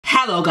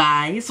Hello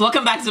guys,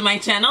 welcome back to my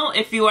channel.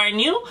 If you are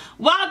new,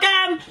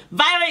 welcome.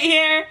 Violet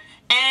here,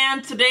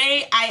 and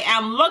today I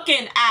am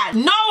looking at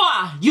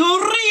Noah,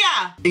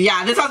 Urrea.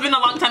 Yeah, this has been a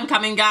long time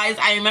coming, guys.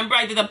 I remember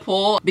I did a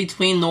poll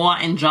between Noah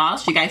and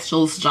Josh. You guys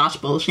chose Josh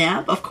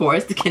Beauchamp, of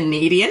course, the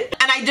Canadian.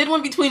 And I did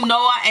one between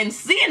Noah and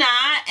Cena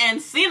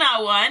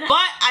won,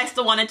 but I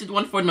still wanted to do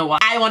one for Noah.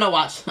 I want to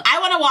watch,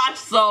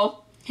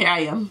 so here I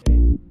am.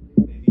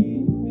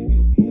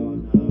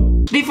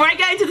 Before I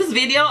get into this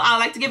video, I'd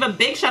like to give a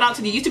big shout out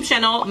to the YouTube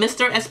channel,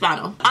 Mr.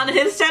 Espano. On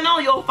his channel,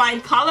 you'll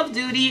find Call of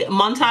Duty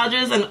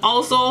montages and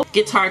also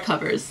guitar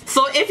covers.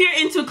 So if you're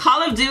into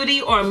Call of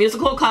Duty or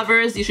musical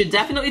covers, you should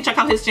definitely check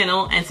out his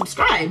channel and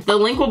subscribe. The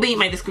link will be in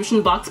my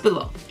description box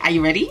below. Are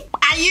you ready?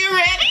 Are you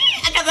ready?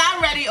 Because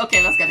I'm ready.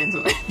 Okay, let's get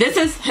into it. This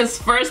is his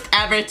first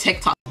ever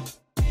TikTok.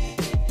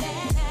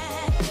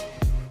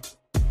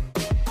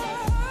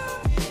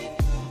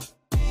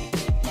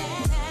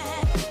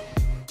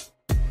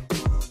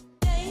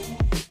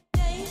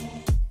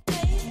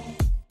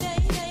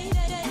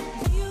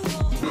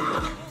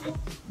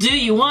 Do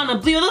you wanna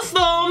build a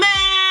snowman?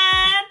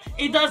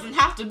 It doesn't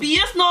have to be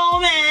a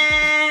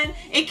snowman.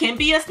 It can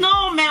be a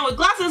snowman with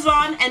glasses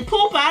on and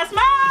poop as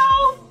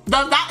mouth.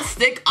 Does that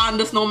stick on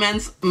the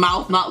snowman's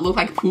mouth not look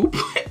like poop?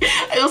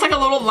 It looks like a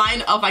little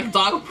line of like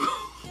dog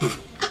poop.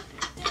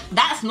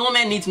 That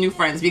snowman needs new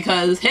friends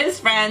because his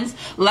friends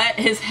let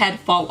his head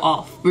fall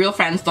off. Real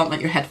friends don't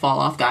let your head fall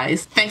off,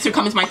 guys. Thanks for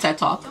coming to my TED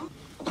Talk.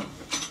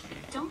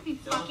 Don't be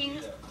fucking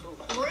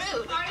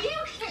rude. Are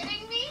you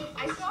kidding me?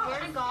 I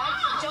swear to God.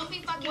 Don't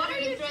be fucking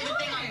rude and throw the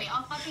thing on me.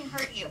 I'll fucking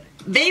hurt you.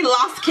 They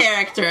lost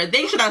character.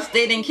 They should have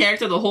stayed in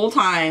character the whole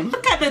time.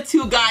 Look at the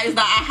two guys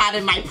that I had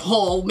in my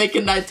poll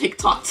making that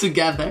TikTok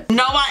together.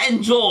 Noah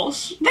and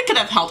Josh. They could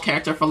have held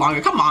character for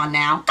longer. Come on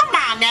now. Come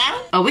on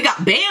now. Oh, we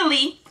got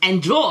Bailey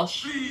and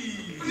Josh.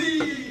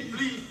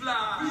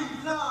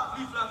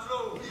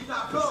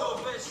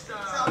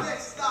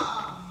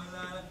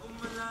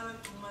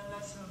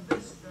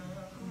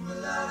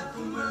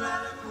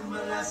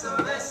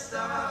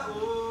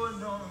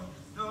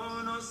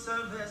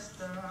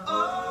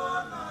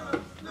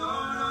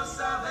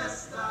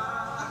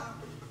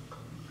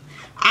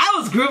 I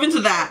was grooving to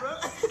that.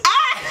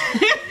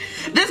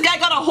 This guy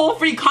got a whole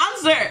free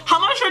concert. How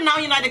much are Now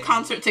United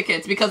concert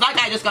tickets? Because that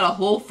guy just got a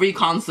whole free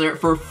concert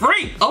for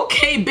free.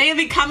 Okay,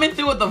 Bailey coming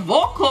through with the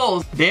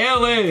vocals.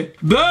 Bailey.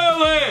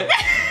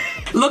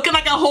 Looking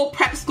like a whole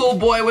prep school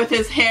boy with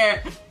his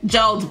hair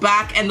gelled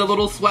back and the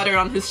little sweater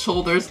on his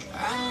shoulders.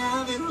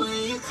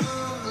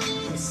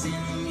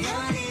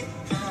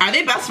 Are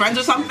they best friends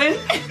or something?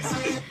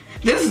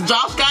 This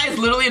Josh guy is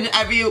literally in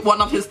every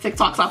one of his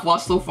TikToks I've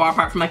watched so far,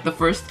 apart from like the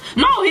first.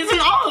 No, he's in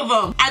all of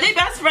them. Are they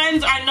best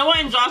friends? Are Noah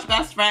and Josh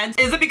best friends?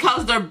 Is it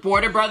because they're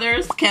border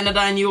brothers,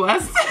 Canada and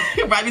US,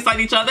 right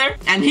beside each other?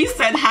 And he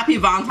said Happy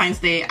Valentine's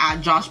Day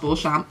at Josh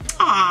Beauchamp.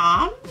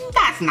 Aww,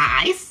 that's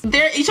nice.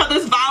 They're each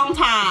other's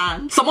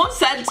Valentine. Someone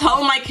said,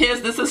 tell my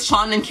kids this is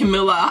Sean and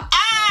Camilla.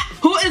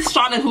 Who is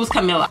Sean and who's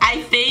Camilla?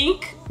 I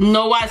think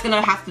Noah is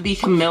gonna have to be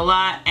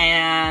Camilla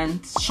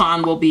and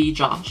Sean will be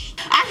Josh.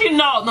 Actually,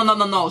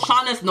 no.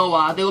 Sean is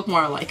Noah. They look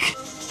more alike.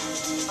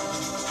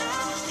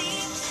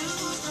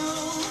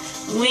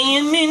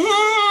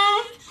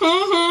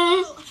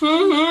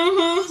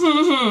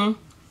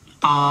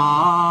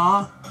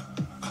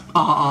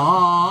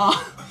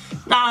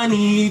 I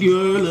need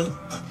your love.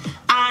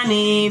 I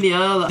need your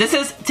love. This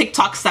is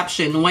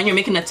TikTokception. When you're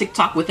making a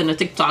TikTok within a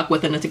TikTok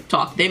within a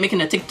TikTok. They're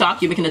making a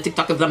TikTok, you're making a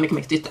TikTok of them making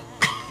a TikTok.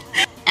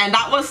 And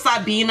that was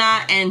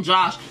Sabina and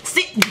Josh.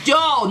 See,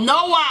 yo,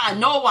 Noah,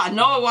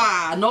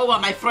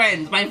 my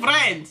friend.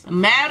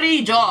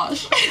 Marry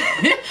Josh.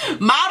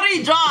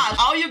 Marry Josh.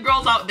 All you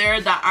girls out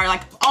there that are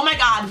like, oh my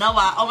God,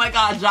 Noah, oh my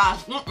God,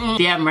 Josh.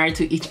 They are married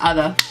to each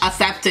other.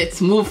 Accept it,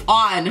 move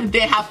on.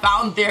 They have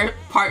found their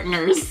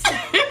partners.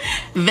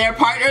 Their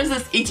partners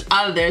is each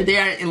other. They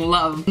are in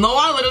love.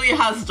 Noah literally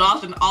has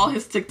Josh in all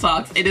his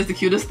TikToks. It is the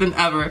cutest thing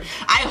ever.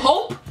 I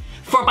hope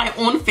for my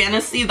own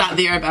fantasy that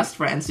they are best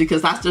friends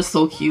because that's just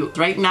so cute.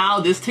 Right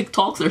now, these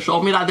TikToks are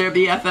showing me that they're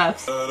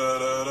BFFs.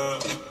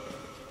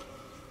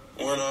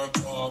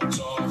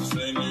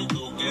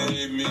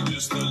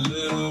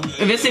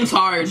 This seems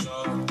hard.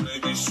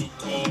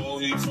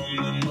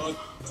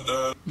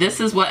 This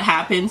is what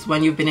happens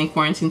when you've been in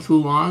quarantine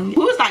too long.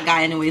 Who is that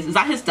guy anyways? Is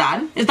that his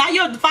dad? Is that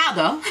your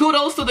father?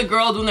 Kudos to the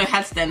girl doing their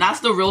headstand.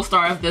 That's the real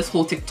star of this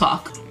whole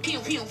TikTok. Pew,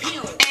 pew,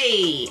 pew.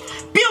 Hey!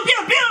 Pew,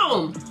 pew,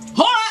 pew! Hold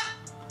up!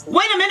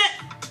 Wait a minute!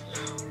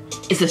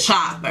 It's a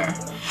shopper.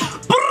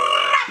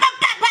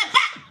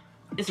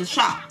 It's a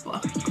shopper.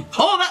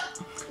 Hold up!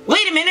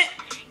 Wait a minute!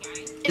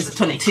 It's a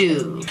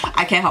 22.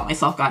 I can't help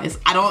myself, guys.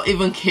 I don't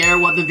even care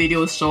what the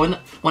video is showing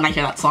when I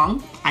hear that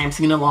song. I am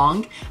singing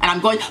along and I'm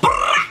going.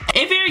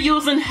 If you're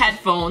using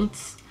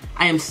headphones,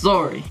 I am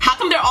sorry. How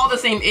come they're all the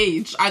same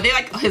age? Are they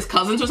like his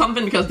cousins or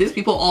something? Because these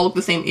people all look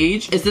the same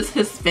age. Is this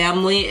his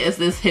family? Is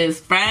this his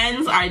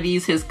friends? Are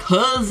these his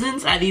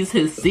cousins? Are these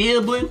his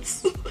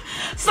siblings?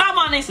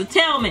 Someone needs to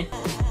tell me.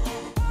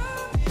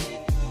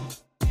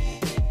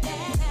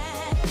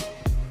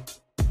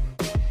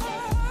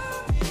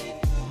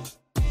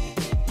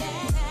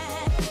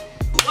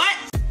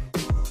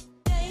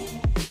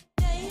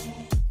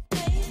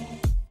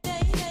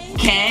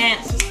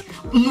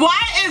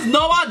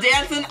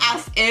 dancing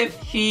as if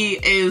he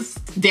is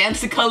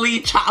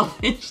dancically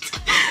challenged.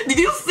 Did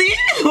you see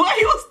what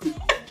he was doing?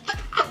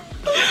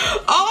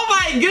 Oh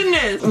my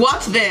goodness.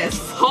 Watch this.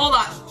 Hold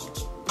on.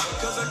 Look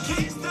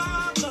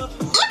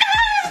at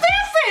how he's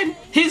dancing.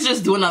 He's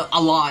just doing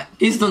a lot.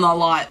 He's doing a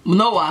lot.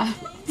 Noah,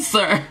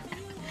 sir,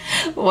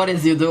 what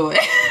is you doing?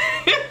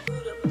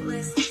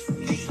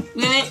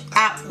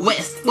 Out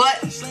west.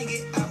 What?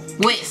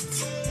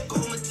 West.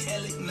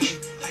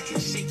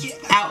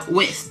 Out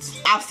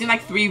west. I've seen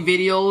like 3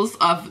 videos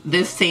of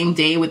this same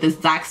day with this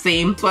exact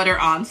same sweater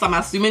on, so I'm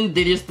assuming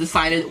they just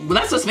decided, well,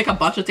 let's just make a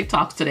bunch of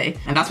TikToks today.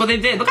 And that's what they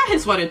did. Look at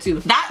his sweater too.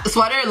 That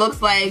sweater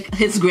looks like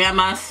his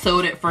grandma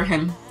sewed it for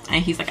him.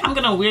 And he's like, I'm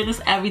gonna wear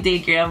this every day,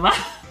 grandma.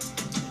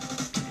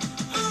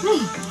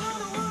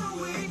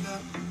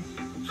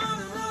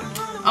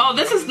 Oh,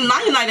 this is the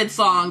Now United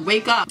song,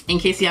 Wake Up, in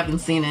case you haven't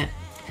seen it.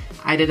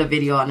 I did a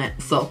video on it,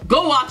 so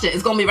go watch it.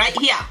 It's gonna be right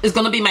here. It's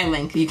gonna be my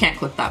link. You can't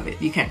click that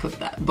bit. You can't click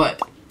that,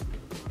 but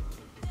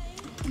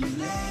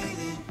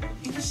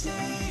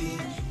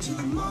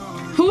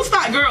who's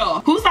that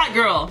girl? Who's that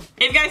girl?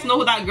 If you guys know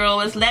who that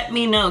girl is, let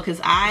me know, because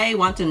I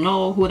want to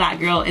know who that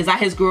girl is. Is that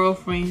his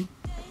girlfriend?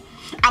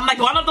 I'm like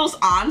one of those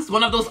aunts,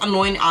 one of those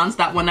annoying aunts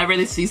that whenever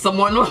they see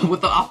someone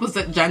with the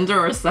opposite gender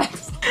or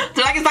sex,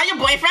 they're like, is that your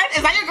boyfriend?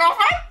 Is that your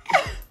girlfriend?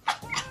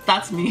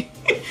 That's me.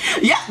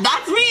 Yeah,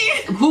 that's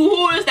me.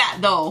 Who is that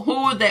though?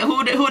 Who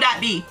that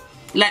be?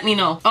 Let me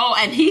know. Oh,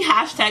 and he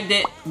hashtagged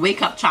it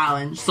Wake Up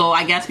Challenge. So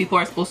I guess people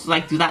are supposed to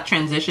like do that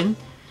transition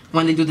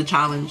when they do the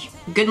challenge.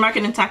 Good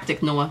marketing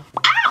tactic, Noah.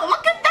 Ow,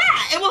 look at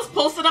that. It was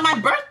posted on my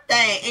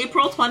birthday,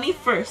 April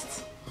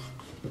 21st.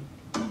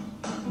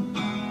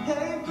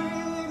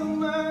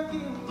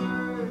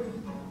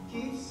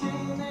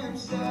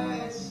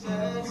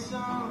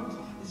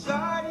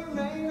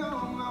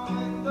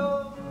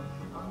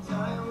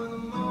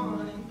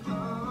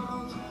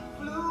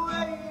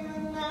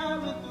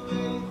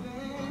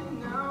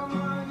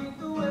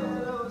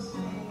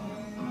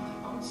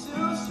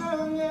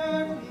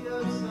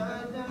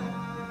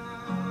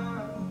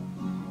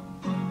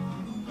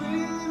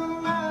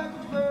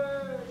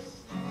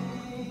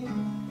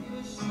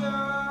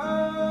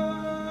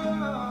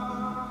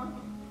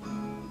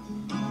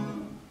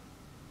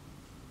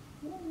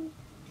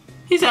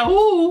 He said,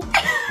 ooh.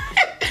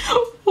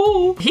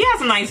 Ooh. He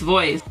has a nice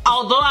voice.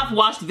 Although I've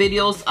watched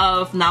videos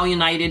of Now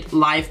United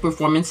live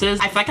performances,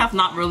 I feel like I've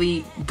not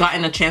really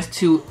gotten a chance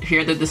to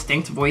hear the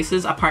distinct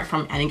voices apart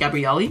from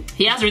Gabrielly.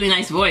 He has a really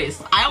nice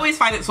voice. I always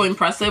find it so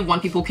impressive when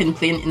people can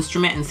play an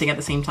instrument and sing at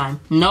the same time.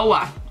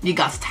 Noah, you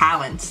got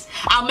talents.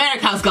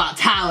 America's got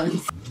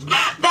talents.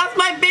 That's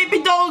my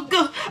baby dog.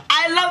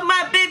 I love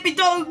my baby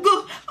dog.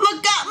 Look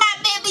at my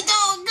baby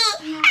dog.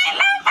 I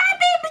love my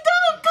baby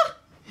dog.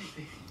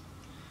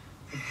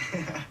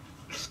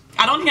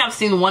 I don't think I've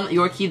seen one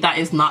Yorkie that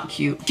is not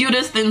cute.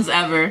 Cutest things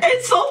ever.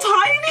 It's so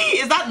tiny.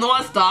 Is that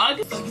Noah's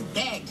dog?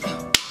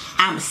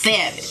 I'm a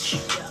savage.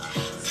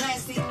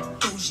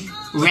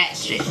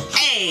 Ratchet.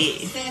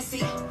 Hey.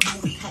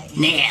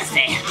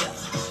 Nasty.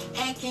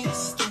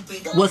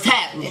 What's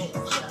happening?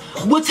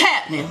 What's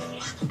happening?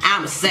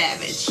 I'm a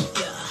savage.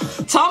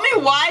 Tell me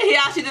why he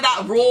actually did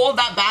that roll,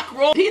 that back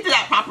roll. He did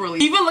that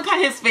properly. Even look at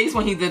his face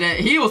when he did it.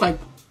 He was like,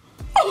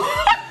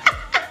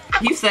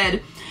 he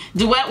said,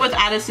 duet with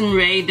Addison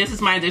Rae. This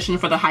is my audition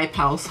for the Hype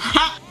House.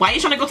 Why are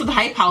you trying to go to the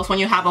Hype House when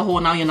you have a whole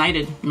Now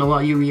United?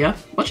 Noah, Urrea.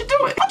 What you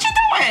doing? What you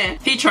doing?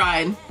 He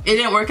tried. It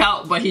didn't work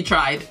out, but he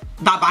tried.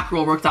 That back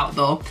roll worked out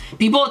though.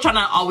 People are trying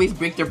to always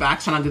break their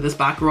backs trying to do this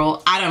back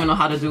roll. I don't even know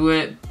how to do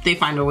it. They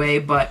find a way,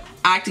 but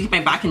I like to keep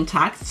my back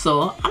intact,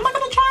 so I'm not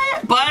gonna try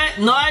it. But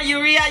Noah,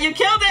 Urrea, you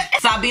killed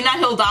it. Sabina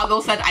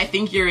Hidalgo said, I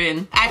think you're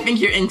in. I think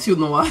you're in too,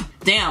 Noah.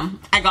 Damn,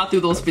 I got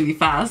through those really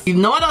fast.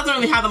 Noah doesn't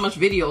really have that much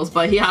videos,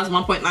 but he has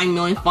 1.9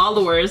 million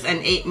followers and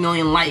 8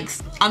 million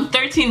likes on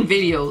 13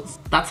 videos.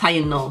 That's how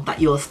you know that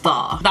you're a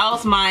star. That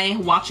was my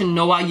watching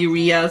Noah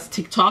Urrea's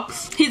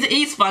TikToks.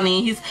 He's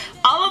funny. He's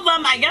all of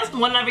them. I guess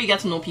whenever you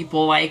get to know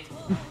people, like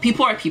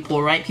people are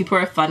people, right? People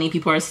are funny.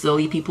 People are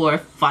silly. People are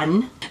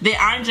fun. They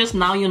aren't just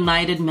Now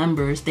United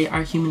members. They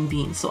are human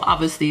beings. So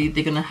obviously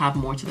they're gonna have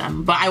more to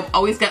them. But I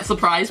always get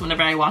surprised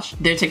whenever I watch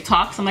their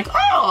TikToks. I'm like,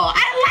 oh,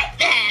 I like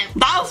them.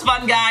 That was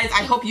fun, guys.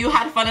 I hope you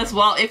had fun as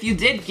well. If you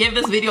did, give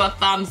this video a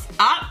thumbs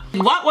up.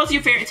 What was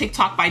your favorite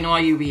TikTok by Noah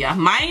Urrea?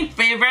 My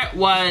favorite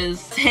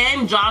was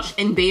him, Josh,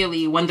 and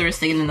Bailey when they were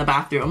singing in the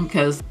bathroom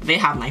because they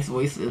have nice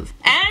voices.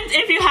 And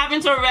if you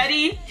haven't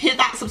already, hit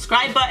that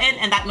subscribe button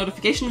and that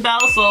notification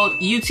bell so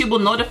YouTube will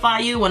notify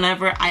you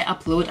whenever I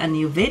upload a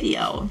new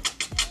video.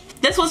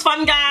 This was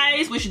fun,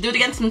 guys. We should do it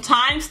again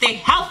sometime. Stay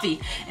healthy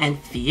and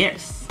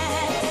fierce.